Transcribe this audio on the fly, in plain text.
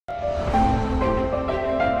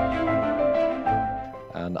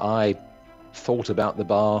I thought about the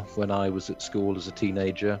bar when I was at school as a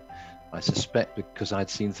teenager. I suspect because I'd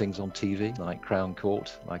seen things on TV like Crown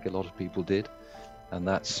Court, like a lot of people did, and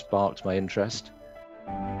that sparked my interest.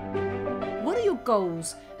 What are your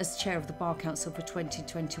goals as chair of the Bar Council for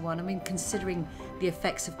 2021? I mean, considering the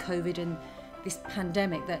effects of COVID and this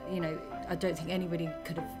pandemic that, I don't think anybody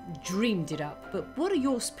could have dreamed it up, but what are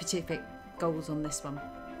your specific goals on this one?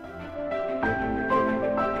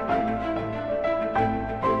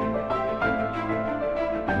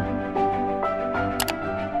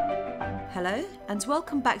 Hello and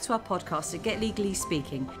welcome back to our podcast at Get Legally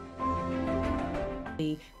Speaking.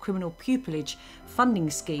 The criminal pupillage funding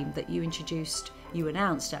scheme that you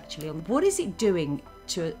announced actually. What is it doing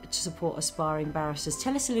to support aspiring barristers?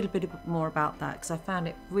 Tell us a little bit more about that, because I found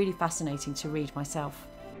it really fascinating to read myself.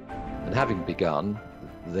 And having begun,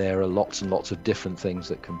 there are lots and lots of different things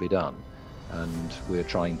that can be done, and we're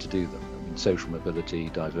trying to do them. I mean, social mobility,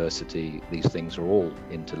 diversity, these things are all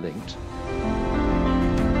interlinked.